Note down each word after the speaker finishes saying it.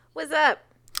What's up?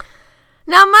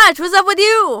 Not much. What's up with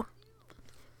you?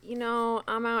 You know,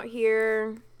 I'm out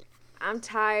here. I'm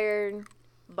tired,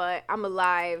 but I'm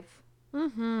alive.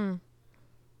 Mm-hmm.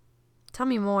 Tell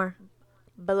me more.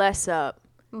 Bless up.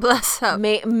 Bless up.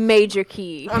 Major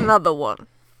key. Another one.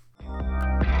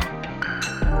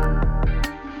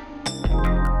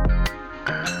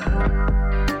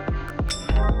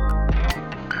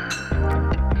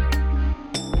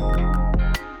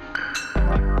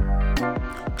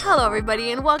 Hello,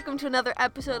 everybody, and welcome to another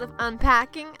episode of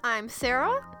Unpacking. I'm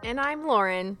Sarah. And I'm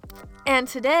Lauren. And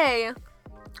today,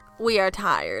 we are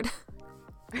tired.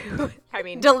 I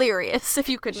mean, Delirious, if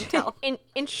you couldn't tell.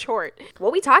 in short, what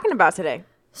are we talking about today?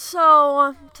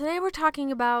 So, today we're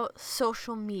talking about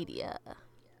social media.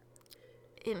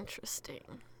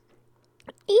 Interesting.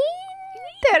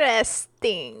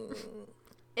 Interesting.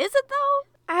 Is it, though?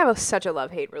 I have such a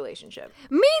love-hate relationship.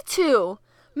 Me too.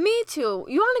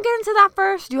 You want to get into that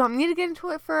first? Do you want me to get into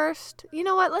it first? You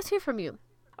know what? Let's hear from you.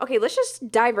 Okay, let's just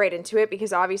dive right into it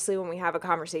because obviously when we have a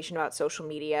conversation about social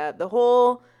media, the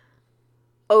whole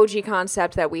OG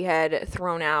concept that we had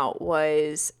thrown out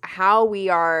was how we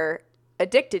are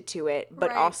addicted to it, but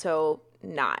Right. also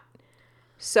not.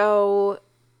 So,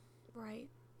 Right.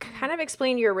 kind of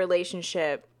explain your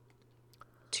relationship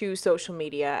to social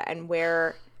media and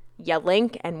where you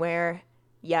link and where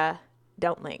you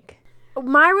don't link.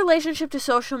 My relationship to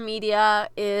social media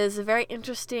is very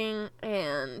interesting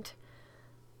and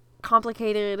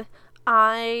complicated.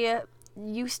 I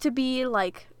used to be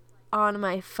on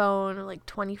my phone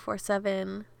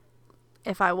 24/7.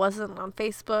 If I wasn't on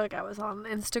Facebook, I was on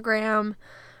Instagram,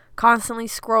 constantly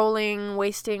scrolling,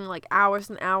 wasting hours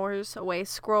and hours away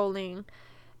scrolling.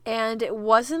 And it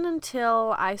wasn't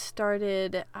until I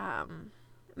started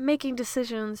making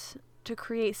decisions to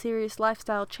create serious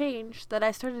lifestyle change that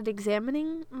I started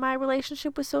examining my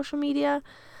relationship with social media.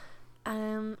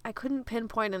 I couldn't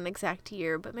pinpoint an exact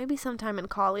year, but maybe sometime in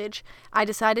college, I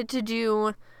decided to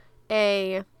do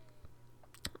a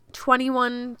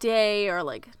 21-day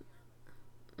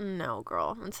no,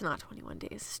 girl, it's not 21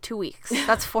 days. It's 2 weeks.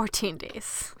 That's 14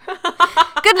 days.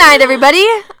 Good night, everybody.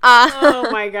 Oh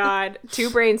my God. 2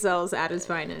 brain cells at its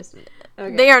finest.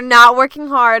 Okay. They are not working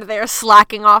hard. They are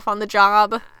slacking off on the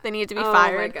job. They need to be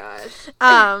fired. Oh my gosh.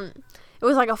 It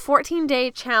was a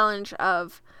 14-day challenge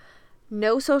of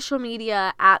no social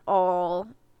media at all.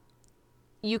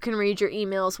 You can read your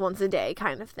emails once a day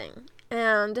kind of thing.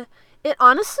 And it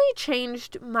honestly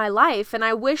changed my life, and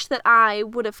I wish that I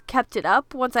would have kept it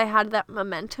up once I had that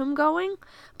momentum going,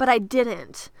 but I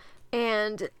didn't.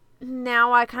 And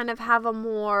now I kind of have a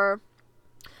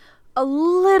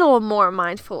little more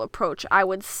mindful approach, I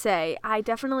would say. I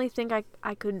definitely think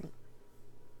I could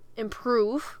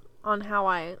improve on how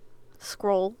I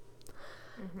scroll.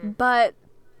 Mm-hmm. But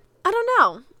I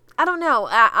don't know.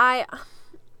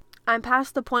 I'm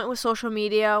past the point with social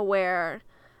media where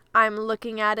I'm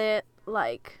looking at it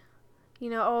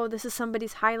oh, this is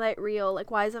somebody's highlight reel.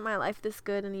 Why isn't my life this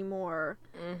good anymore?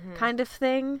 Mm-hmm. Kind of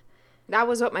thing. That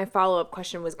was what my follow-up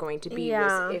question was going to be,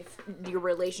 Yeah. was if your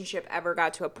relationship ever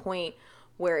got to a point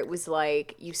where it was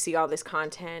you see all this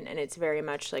content and it's very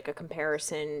much a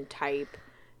comparison type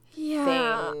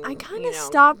thing. I kind of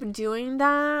stopped doing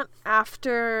that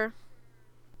after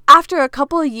a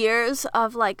couple of years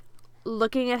of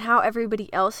looking at how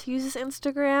everybody else uses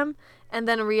Instagram and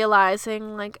then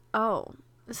realizing oh,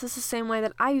 this is the same way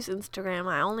that I use Instagram.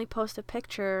 I only post a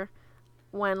picture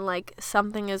when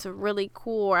something is really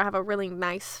cool or I have a really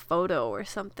nice photo or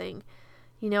something.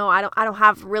 I don't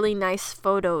have really nice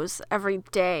photos every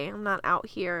day. I'm not out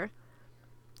here,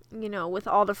 with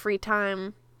all the free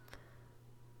time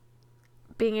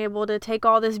being able to take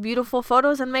all this beautiful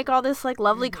photos and make all this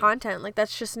lovely mm-hmm. content.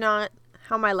 That's just not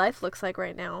how my life looks like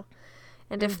right now.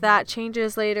 And if that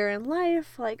changes later in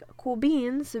life, cool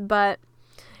beans, but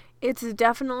it's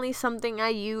definitely something I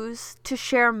use to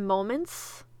share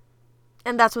moments.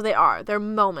 And that's what they are. They're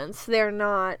moments. They're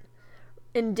not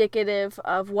indicative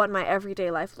of what my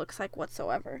everyday life looks like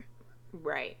whatsoever.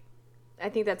 Right. I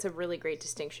think that's a really great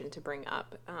distinction to bring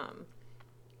up.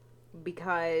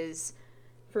 Because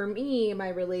for me, my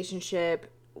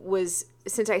relationship was,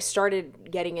 since I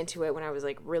started getting into it when I was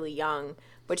really young,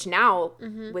 which now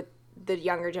mm-hmm. with the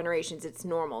younger generations, it's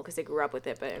normal because they grew up with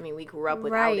it. But I mean, we grew up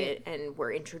without right. it and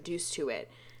were introduced to it.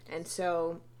 And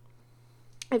so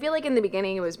I feel in the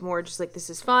beginning, it was more just this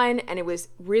is fun. And it was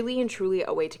really and truly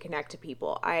a way to connect to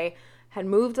people. I had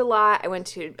moved a lot. I went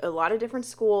to a lot of different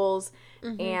schools.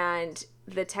 Mm-hmm. And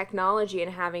the technology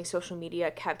and having social media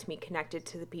kept me connected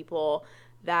to the people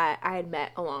that I had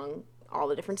met along all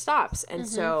the different stops. And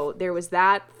mm-hmm. so there was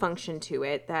that function to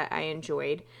it that I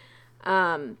enjoyed.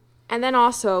 And then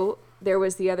also there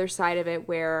was the other side of it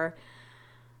where,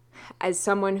 as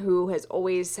someone who has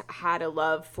always had a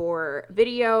love for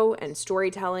video and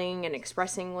storytelling and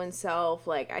expressing oneself,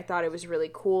 like, I thought it was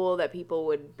really cool that people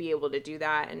would be able to do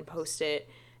that and post it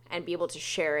and be able to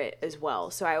share it as well.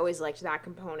 So I always liked that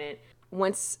component.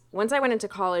 Once I went into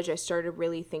college, I started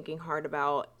really thinking hard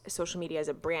about social media as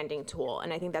a branding tool.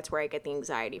 And I think that's where I get the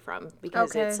anxiety from,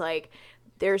 because it's like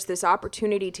there's this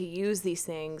opportunity to use these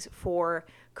things for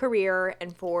career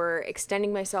and for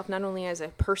extending myself not only as a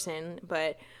person,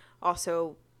 but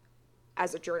also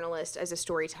as a journalist, as a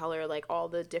storyteller, like all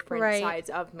the different sides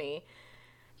of me.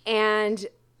 And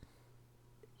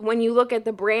when you look at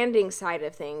the branding side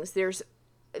of things,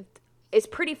 it's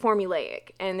pretty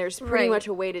formulaic, and there's pretty much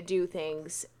a way to do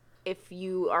things if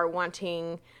you are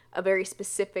wanting a very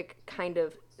specific kind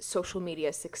of social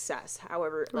media success.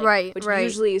 However, which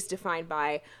usually is defined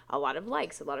by a lot of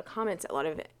likes, a lot of comments, a lot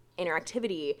of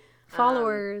interactivity,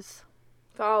 followers,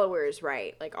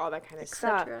 right? Like all that kind of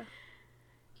stuff.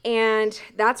 And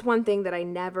that's one thing that I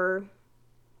never,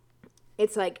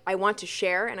 it's like, I want to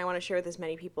share, and I want to share with as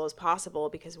many people as possible,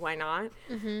 because why not?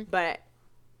 But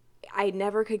I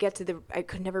never could I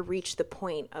could never reach the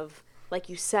point of, like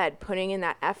you said, putting in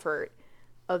that effort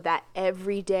of that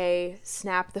everyday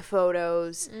snap the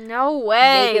photos. No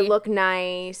way. Make it look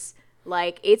nice.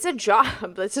 Like, it's a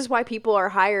job. This is why people are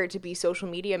hired to be social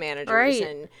media managers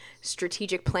and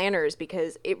strategic planners,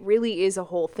 because it really is a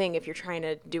whole thing if you're trying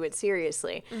to do it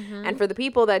seriously. And for the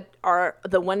people that are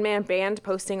the one-man band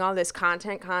posting all this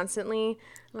content constantly,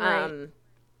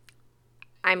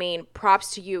 I mean,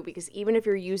 props to you, because even if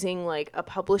you're using like a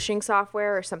publishing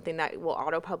software or something that will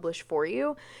auto-publish for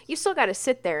you, you still got to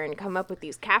sit there and come up with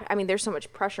these I mean, there's so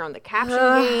much pressure on the caption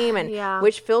game and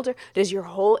which filter. Does your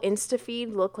whole Insta feed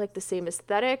look like the same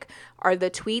aesthetic? Are the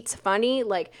tweets funny?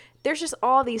 Like, there's just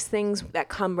all these things that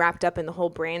come wrapped up in the whole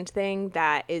brand thing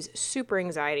that is super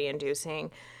anxiety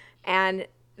inducing. And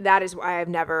that is why I've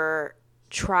never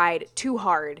tried too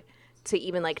hard to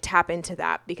even like tap into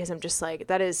that, because I'm just like,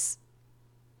 that is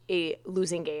a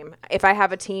losing game. If I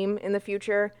have a team in the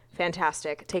future,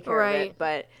 fantastic, take care of it.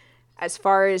 But as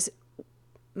far as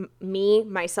me,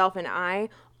 myself, and I,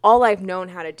 all I've known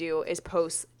how to do is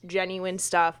post genuine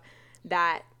stuff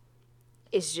that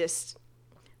is just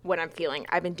what I'm feeling.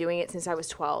 I've been doing it since I was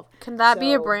 12. Can that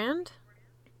be a brand?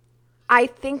 I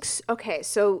think so. Okay,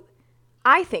 so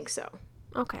I think so.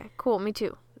 Okay, cool. Me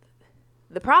too.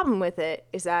 The problem with it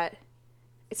is that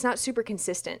it's not super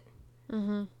consistent.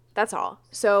 That's all.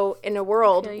 So in a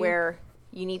world where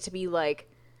you need to be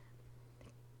like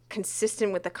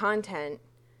consistent with the content,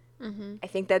 I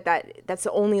think that's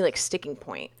the only like sticking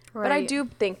point. But I do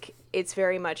think it's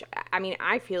very much, I mean,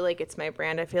 I feel like it's my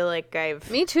brand. I feel like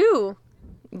Me too.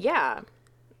 Yeah.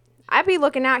 I'd be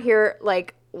looking out here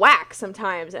like whack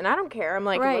sometimes, and I don't care. I'm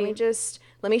like,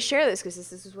 let me share this, because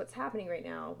this is what's happening right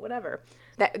now, whatever.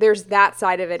 There's that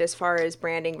side of it as far as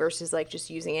branding versus like just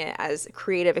using it as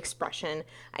creative expression.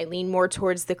 I lean more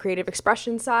towards the creative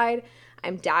expression side.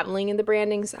 I'm dabbling in the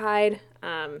branding side,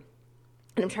 and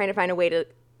I'm trying to find a way to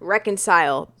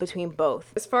reconcile between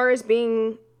both. As far as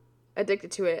being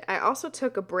addicted to it, I also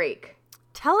took a break.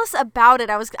 Tell us about it.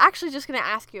 I was actually just going to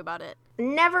ask you about it.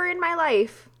 Never in my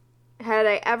life had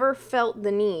I ever felt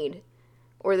the need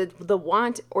or the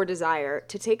want or desire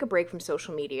to take a break from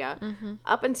social media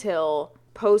up until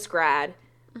post-grad.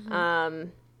 You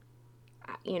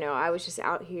know, I was just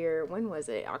out here, when was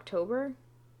it?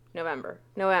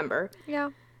 November. Yeah,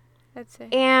 I'd say.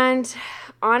 And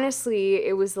honestly,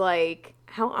 it was like,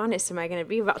 how honest am I going to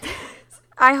be about this?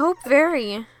 I hope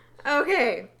very.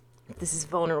 Okay. This is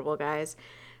vulnerable, guys.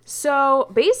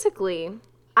 So basically,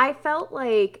 I felt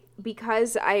like,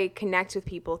 because I connect with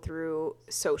people through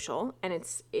social, and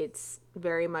it's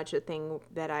very much a thing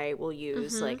that I will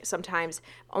use, like sometimes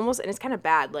almost, and it's kind of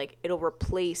bad, like it'll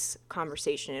replace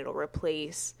conversation, it'll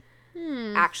replace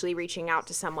actually reaching out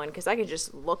to someone, because I can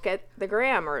just look at the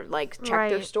gram or like check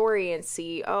their story and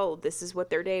see, oh, this is what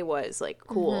their day was, like,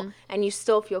 cool. And you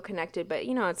still feel connected, but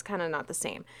you know, it's kind of not the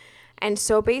same. And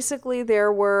so basically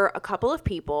there were a couple of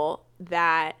people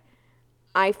that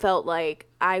I felt like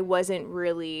I wasn't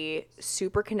really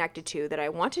super connected to, that I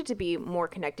wanted to be more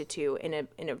connected to in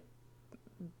a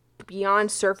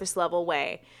beyond surface level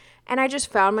way. And I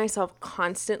just found myself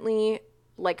constantly,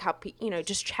 like, how,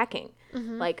 just checking.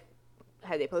 Like,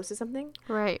 have they posted something?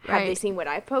 Right. Have they seen what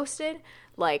I've posted?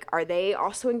 Like, are they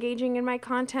also engaging in my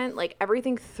content? Like,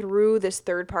 everything through this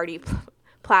third-party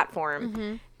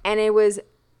platform. And it was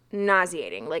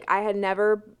nauseating. Like, I had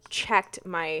never checked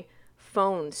my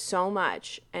phone so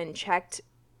much and checked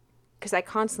because I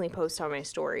constantly post on my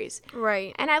stories.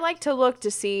 Right. And I like to look to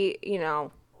see, you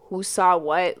know, who saw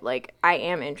what. Like, I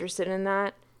am interested in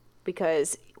that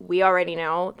because we already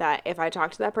know that if I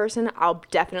talk to that person, I'll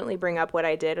definitely bring up what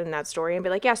I did in that story and be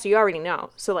like, yeah, so you already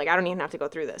know. So, like, I don't even have to go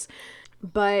through this.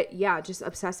 But yeah, just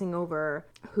obsessing over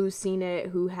who's seen it,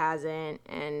 who hasn't.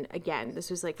 And again,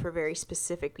 this was like for very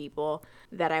specific people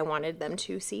that I wanted them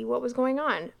to see what was going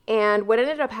on. And what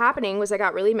ended up happening was I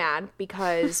got really mad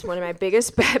because one of my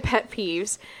biggest pet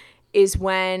peeves is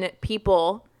when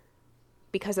people,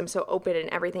 because I'm so open and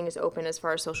everything is open as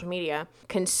far as social media,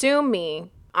 consume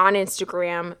me on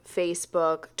Instagram,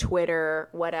 Facebook, Twitter,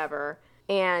 whatever,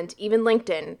 and even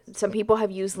LinkedIn. Some people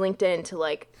have used LinkedIn to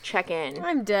like check in.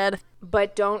 I'm dead.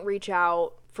 But don't reach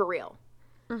out for real.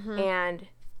 Mm-hmm. And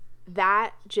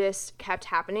that just kept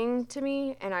happening to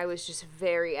me, and I was just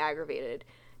very aggravated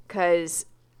because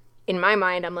in my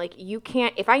mind, I'm like, you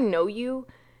can't, if I know you,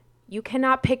 you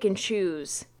cannot pick and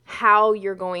choose how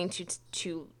you're going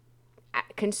to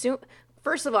consume.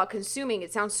 First of all, consuming,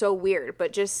 it sounds so weird,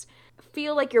 but just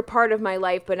feel like you're part of my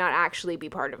life, but not actually be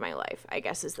part of my life, I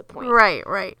guess is the point. Right,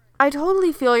 right. I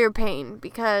totally feel your pain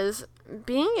because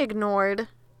being ignored,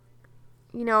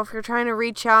 you know, if you're trying to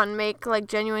reach out and make like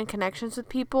genuine connections with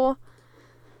people,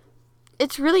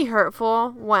 it's really hurtful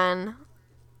when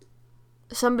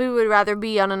somebody would rather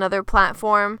be on another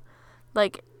platform,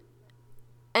 like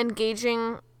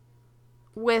engaging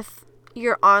with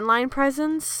your online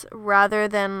presence rather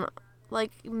than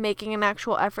like making an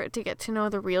actual effort to get to know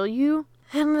the real you.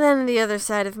 And then the other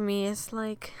side of me is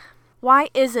like, why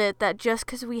is it that just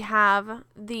because we have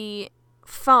the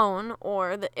phone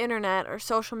or the internet or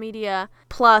social media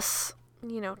plus,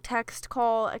 you know, text,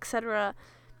 call, etc.,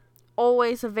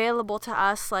 always available to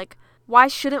us, like, why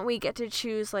shouldn't we get to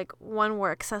choose like when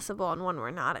we're accessible and when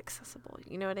we're not accessible?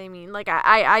 You know what I mean? Like,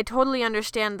 I totally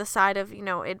understand the side of, you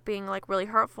know, it being like really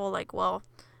hurtful, like, well,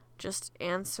 just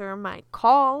answer my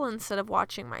call instead of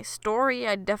watching my story.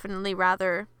 I'd definitely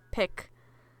rather pick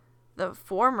the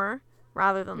former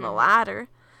rather than the latter.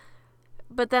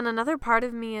 But then another part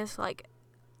of me is like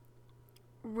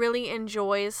really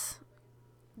enjoys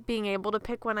being able to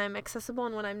pick when I'm accessible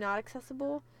and when I'm not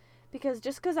accessible, because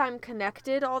just because I'm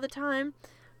connected all the time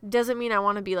doesn't mean I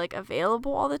want to be like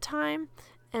available all the time,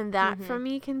 and that for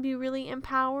me can be really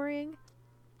empowering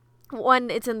when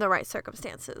it's in the right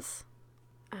circumstances.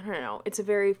 I don't know. It's a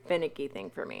very finicky thing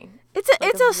for me. It's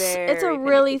a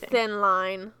really thin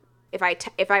line.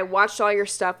 If I watched all your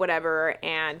stuff, whatever,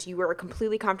 and you were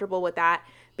completely comfortable with that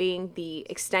being the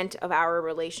extent of our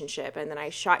relationship, and then I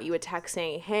shot you a text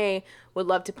saying, hey, would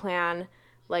love to plan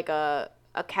like a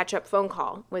catch-up phone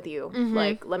call with you.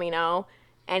 Like, let me know.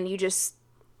 And you just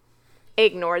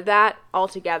ignored that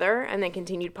altogether and then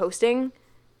continued posting.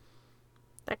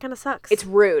 That kind of sucks. It's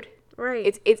rude.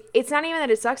 Right. It's not even that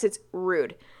it sucks, it's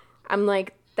rude. I'm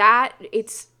like, that,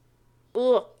 it's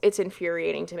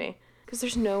infuriating to me. Because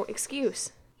there's no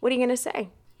excuse. What are you going to say?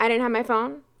 I didn't have my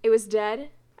phone. It was dead.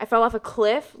 I fell off a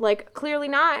cliff. Like, clearly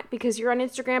not, because you're on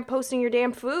Instagram posting your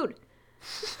damn food.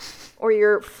 Or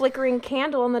your flickering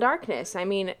candle in the darkness. I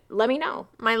mean, let me know.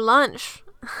 My lunch.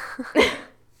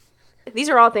 These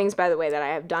are all things, by the way, that I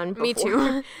have done before. Me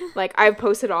too. Like, I've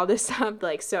posted all this stuff.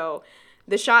 Like, so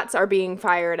the shots are being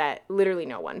fired at literally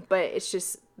no one. But it's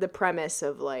just the premise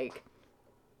of, like,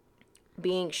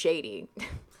 being shady.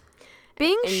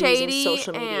 Being shady using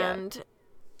social media. And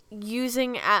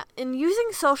using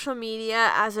social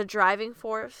media as a driving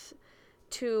force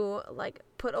to like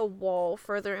put a wall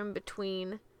further in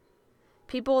between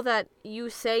people that you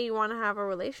say you want to have a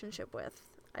relationship with.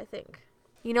 I think,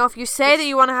 you know, if you say that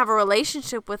you want to have a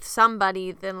relationship with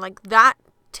somebody, then like that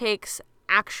takes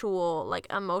actual like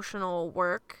emotional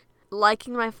work.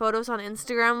 Liking my photos on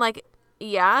Instagram, like,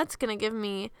 yeah, it's gonna give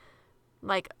me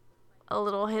like a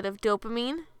little hit of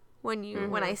dopamine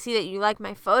when I see that you like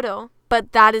my photo,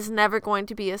 but that is never going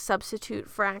to be a substitute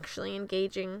for actually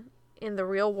engaging in the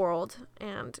real world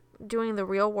and doing the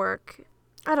real work.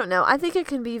 I don't know. I think it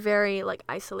can be very like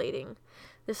isolating,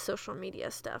 this social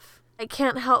media stuff. I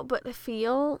can't help but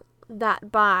feel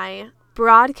that by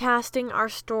broadcasting our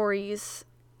stories,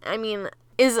 I mean,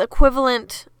 is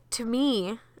equivalent to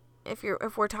me, if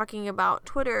we're talking about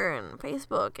Twitter and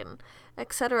Facebook and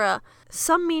etc.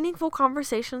 Some meaningful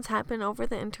conversations happen over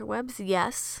the interwebs,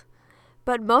 yes,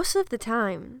 but most of the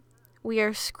time we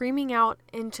are screaming out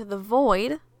into the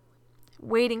void,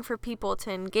 waiting for people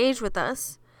to engage with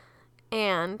us,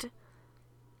 and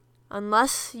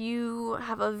unless you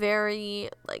have a very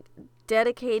like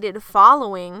dedicated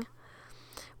following,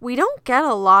 we don't get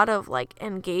a lot of like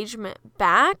engagement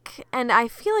back, and I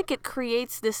feel like it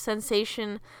creates this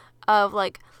sensation of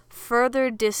like further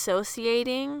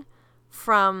dissociating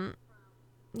from,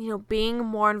 being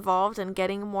more involved and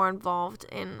getting more involved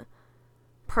in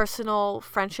personal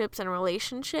friendships and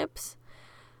relationships,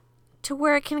 to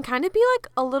where it can kind of be like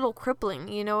a little crippling,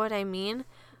 you know what I mean?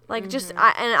 Like,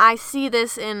 I see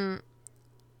this in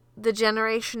the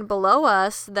generation below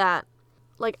us, that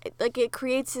like it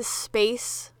creates this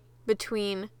space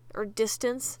between, or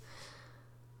distance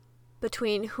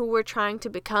between, who we're trying to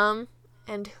become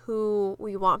and who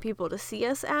we want people to see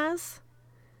us as.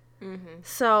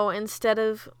 So instead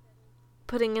of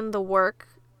putting in the work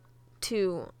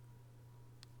to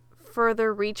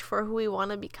further reach for who we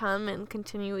want to become and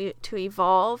continue to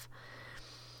evolve,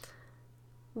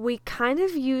 we kind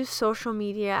of use social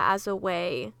media as a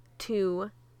way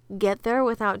to get there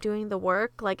without doing the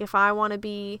work. Like, if I want to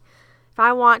be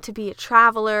a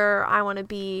traveler, I want to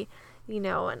be,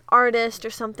 an artist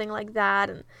or something like that,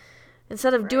 and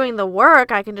instead of doing the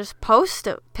work, I can just post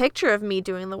a picture of me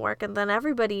doing the work, and then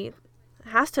everybody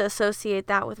has to associate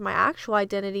that with my actual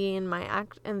identity and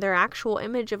and their actual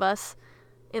image of us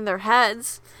in their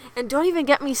heads. And don't even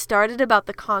get me started about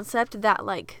the concept that,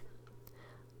 like,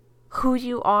 who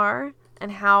you are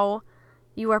and how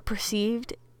you are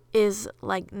perceived is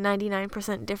like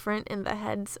 99% different in the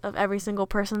heads of every single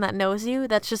person that knows you.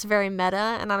 That's just very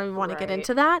meta, and I don't even want to get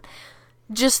into that.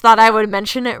 Just thought I would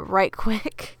mention it right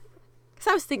quick, because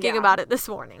I was thinking about it this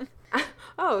morning.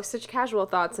 Oh, such casual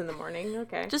thoughts in the morning.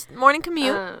 Okay. Just morning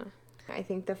commute. I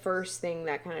think the first thing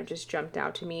that kind of just jumped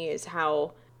out to me is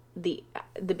how the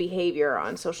behavior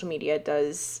on social media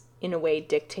does, in a way,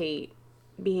 dictate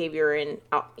behavior in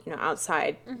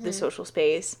outside the social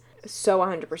space. So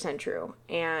 100% true.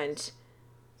 And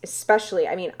especially,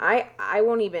 I mean, I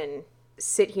won't even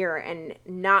sit here and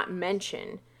not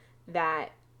mention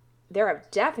that there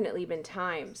have definitely been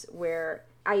times where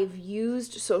I've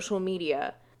used social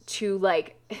media to,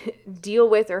 like, deal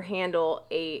with or handle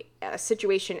a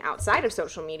situation outside of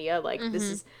social media. Like, this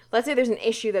is, let's say there's an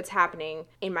issue that's happening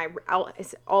in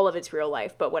all of its real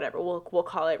life, but whatever, we'll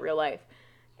call it real life.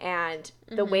 And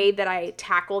the way that I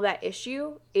tackle that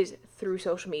issue is through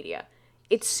social media.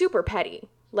 It's super petty.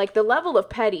 Like, the level of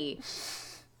petty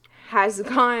has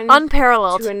gone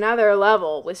unparalleled to another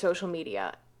level with social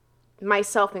media,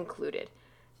 myself included.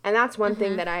 And that's one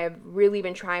thing that I have really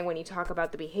been trying, when you talk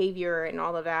about the behavior and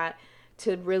all of that,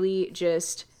 to really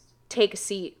just take a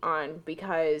seat on,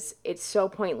 because it's so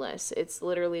pointless. It's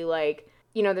literally like,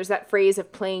 there's that phrase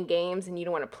of playing games, and you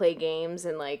don't want to play games,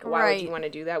 and, like, why would you want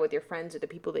to do that with your friends or the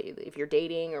people that if you're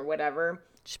dating or whatever?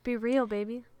 Just be real,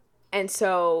 baby. And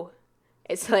so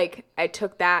it's like, I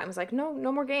took that and was like, no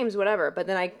more games, whatever. But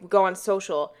then I go on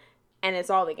social, and it's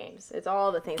all the games. It's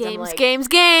all the things. Games, I'm like,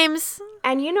 games.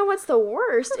 And you know what's the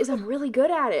worst is I'm really good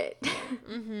at it.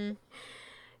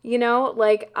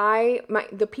 Like,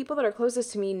 the people that are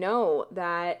closest to me know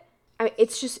that. I mean,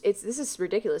 this is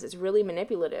ridiculous. It's really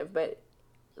manipulative, but,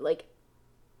 like,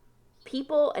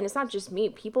 people, and it's not just me,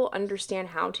 people understand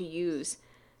how to use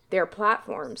their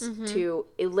platforms to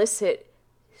elicit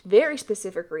very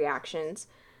specific reactions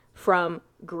from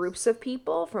groups of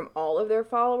people, from all of their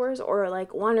followers, or,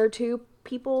 like, one or two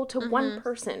people to one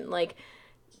person, like,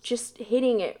 just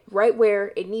hitting it right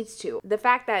where it needs to. The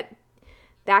fact that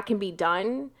can be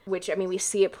done, which, I mean, we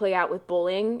see it play out with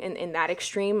bullying in that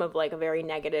extreme of, like, a very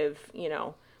negative,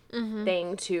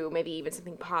 thing, to maybe even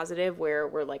something positive, where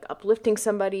we're, like, uplifting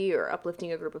somebody or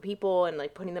uplifting a group of people and,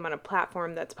 like, putting them on a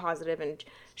platform that's positive and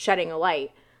shedding a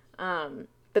light.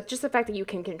 But just the fact that you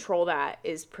can control that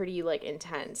is pretty, like,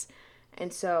 intense.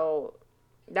 And so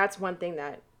that's one thing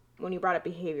that, when you brought up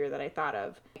behavior, that I thought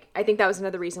of. I think that was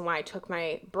another reason why I took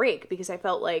my break, because I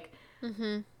felt like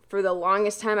for the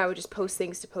longest time I would just post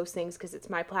things because it's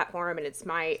my platform and it's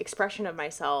my expression of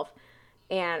myself.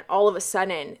 And all of a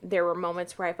sudden, there were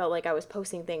moments where I felt like I was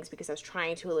posting things because I was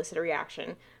trying to elicit a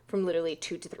reaction from literally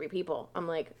 2 to 3 people. I'm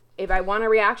like, if I want a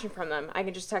reaction from them, I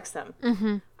can just text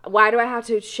them. Why do I have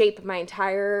to shape my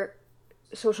entire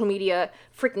social media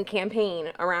freaking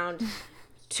campaign around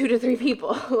 2 to 3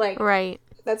 people? Like, right.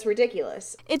 That's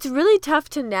ridiculous. It's really tough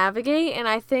to navigate, and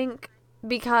I think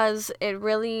because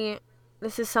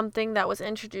this is something that was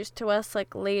introduced to us,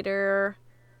 like, later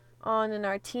on in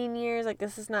our teen years. Like,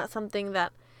 this is not something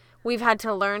that we've had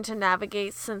to learn to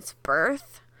navigate since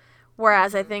birth.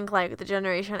 Whereas I think, like, the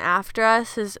generation after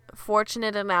us is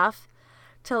fortunate enough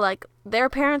to, like, their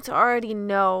parents already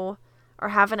know or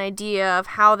have an idea of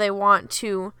how they want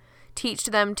to teach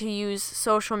them to use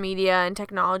social media and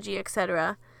technology,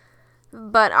 etc.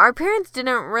 But our parents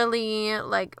didn't really,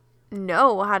 like,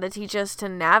 know how to teach us to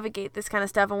navigate this kind of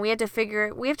stuff, and we have to figure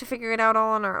it out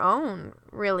all on our own,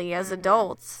 really, as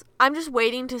adults. I'm just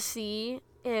waiting to see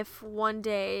if one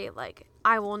day, like,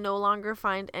 I will no longer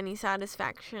find any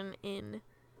satisfaction in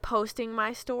posting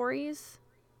my stories,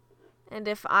 and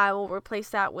if I will replace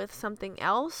that with something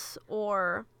else,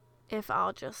 or if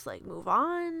I'll just, like, move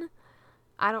on.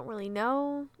 I don't really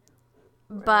know.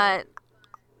 Right. But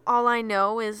all I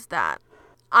know is that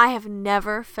I have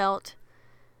never felt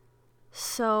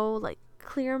so, like,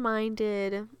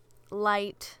 clear-minded,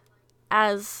 light,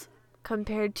 as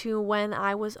compared to when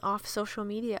I was off social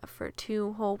media for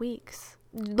 2 whole weeks.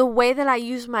 The way that I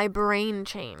used my brain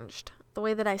changed. The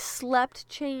way that I slept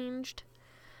changed.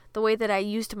 The way that I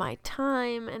used my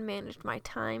time and managed my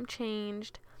time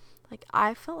changed. Like,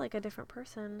 I felt like a different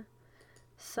person.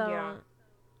 So, yeah.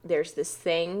 There's this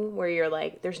thing where you're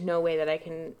like, there's no way that I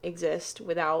can exist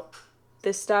without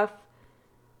this stuff.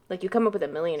 Like, you come up with a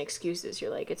million excuses. You're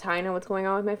like, it's how I know what's going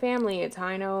on with my family. It's how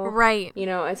I know, right. you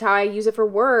know, it's how I use it for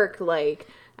work. Like,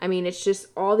 I mean, it's just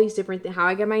all these different things. How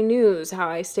I get my news, how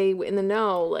I stay in the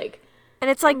know. Like, And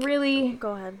it's like, really,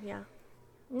 go ahead, yeah.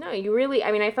 no, you really,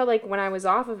 I mean, I felt like when I was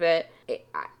off of it,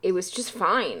 it was just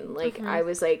fine. Like, I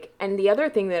was like, and the other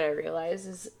thing that I realized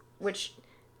is, which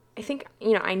I think,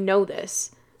 you know, I know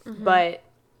this, but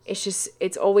it's just,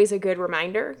 it's always a good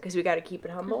reminder because we got to keep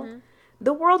it humble.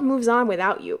 The world moves on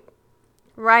without you.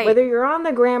 Right. Whether you're on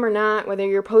the gram or not, whether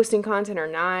you're posting content or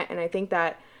not. And I think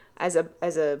that as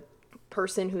a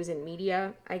person who's in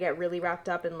media, I get really wrapped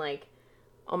up in like,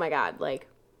 oh my God, like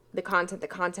the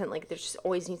content, like there just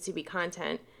always needs to be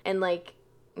content. And like,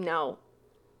 no,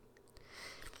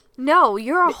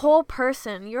 you're a whole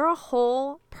person. You're a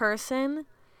whole person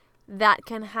that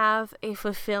can have a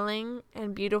fulfilling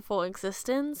and beautiful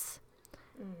existence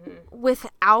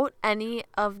without any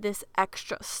of this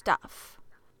extra stuff.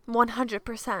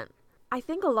 100%. I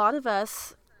think a lot of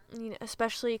us, you know,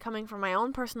 especially coming from my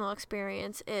own personal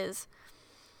experience, is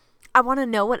I want to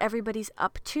know what everybody's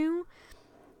up to.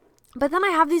 But then I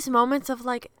have these moments of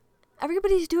like,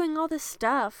 everybody's doing all this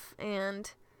stuff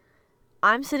and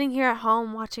I'm sitting here at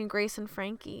home watching Grace and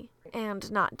Frankie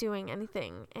and not doing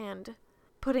anything and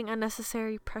putting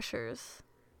unnecessary pressures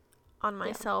on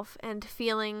myself and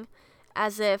feeling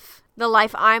as if the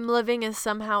life I'm living is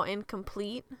somehow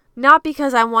incomplete. Not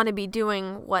because I want to be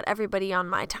doing what everybody on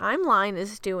my timeline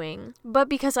is doing, but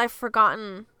because I've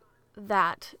forgotten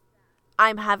that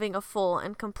I'm having a full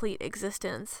and complete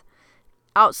existence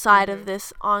outside of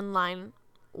this online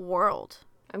world.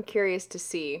 I'm curious to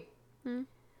see.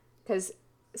 Because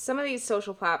some of these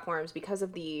social platforms, because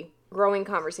of the growing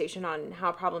conversation on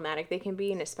how problematic they can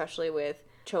be, and especially with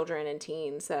children and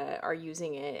teens that are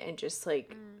using it, and just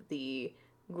like the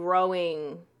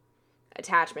growing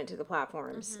attachment to the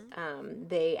platforms,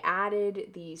 they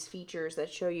added these features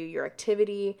that show you your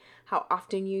activity, how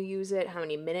often you use it, how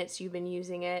many minutes you've been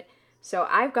using it. So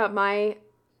I've got my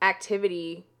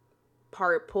activity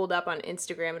part pulled up on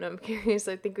Instagram, and I'm curious.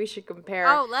 I think we should compare.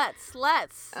 Oh, let's.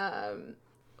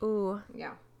 Ooh.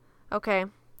 Yeah. Okay.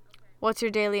 What's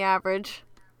your daily average?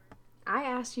 I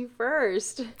asked you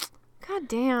first. God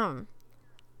damn.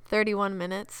 31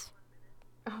 minutes.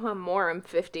 Oh, I'm more. I'm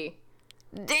 50.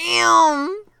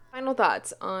 Damn! Final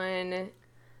thoughts on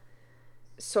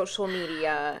social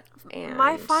media and...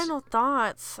 My final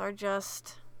thoughts are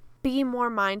just be more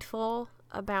mindful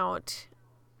about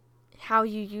how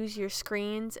you use your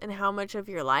screens and how much of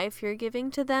your life you're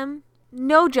giving to them.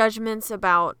 No judgments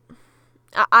about...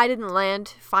 I didn't land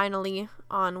finally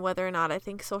on whether or not I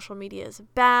think social media is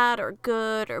bad or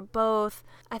good or both.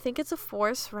 I think it's a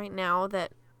force right now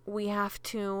that we have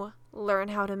to learn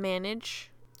how to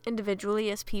manage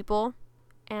individually as people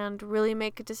and really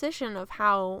make a decision of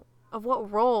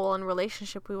what role and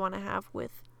relationship we want to have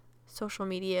with social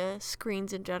media,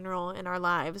 screens in general in our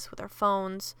lives, with our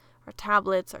phones, our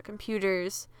tablets, our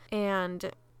computers. And,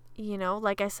 you know,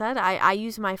 like I said, I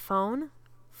use my phone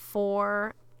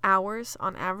 4 hours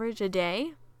on average a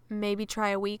day. Maybe try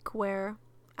a week where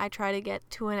I try to get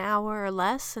to an hour or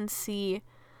less and see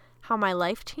how my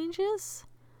life changes.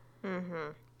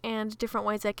 And different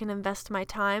ways I can invest my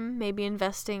time, maybe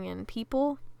investing in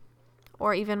people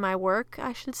or even my work,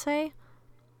 I should say,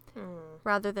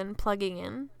 rather than plugging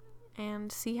in,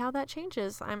 and see how that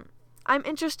changes. I'm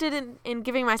interested in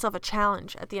giving myself a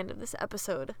challenge at the end of this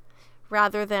episode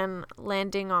rather than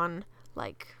landing on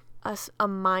like a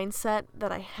mindset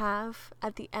that I have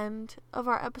at the end of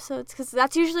our episodes, because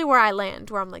that's usually where I land,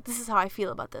 where I'm like, this is how I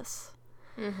feel about this.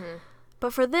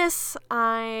 But for this,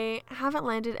 I haven't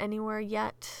landed anywhere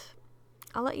yet.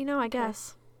 I'll let you know, I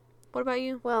guess. What about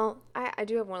you? Well, I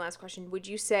do have one last question. Would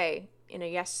you say in a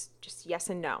yes, just yes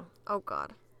and no? Oh,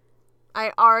 God.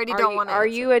 I already don't want to Are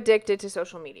you addicted to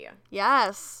social media?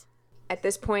 Yes. At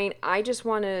this point, I just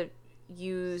want to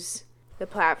use the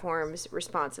platforms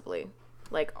responsibly.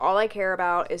 Like, all I care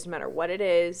about is, no matter what it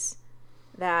is,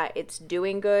 that it's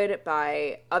doing good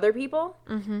by other people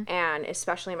and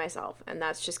especially myself. And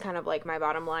that's just kind of like my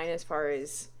bottom line as far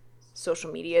as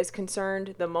social media is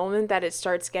concerned. The moment that it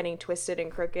starts getting twisted and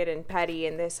crooked and petty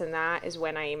and this and that is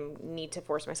when I need to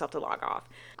force myself to log off.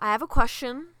 I have a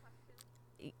question.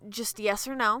 Just yes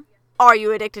or no. Are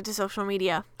you addicted to social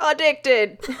media?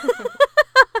 Addicted!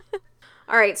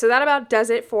 All right, so that about does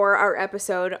it for our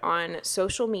episode on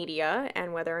social media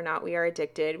and whether or not we are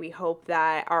addicted. We hope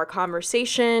that our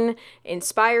conversation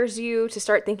inspires you to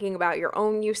start thinking about your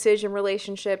own usage and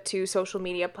relationship to social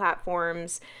media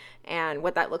platforms and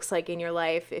what that looks like in your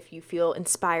life. If you feel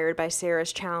inspired by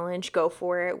Sarah's challenge, go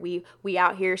for it. We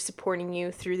out here supporting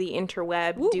you through the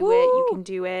interweb. Woo-hoo. Do it. You can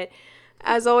do it.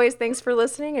 As always, thanks for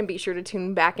listening, and be sure to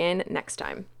tune back in next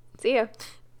time. See ya.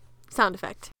 Sound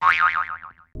effect.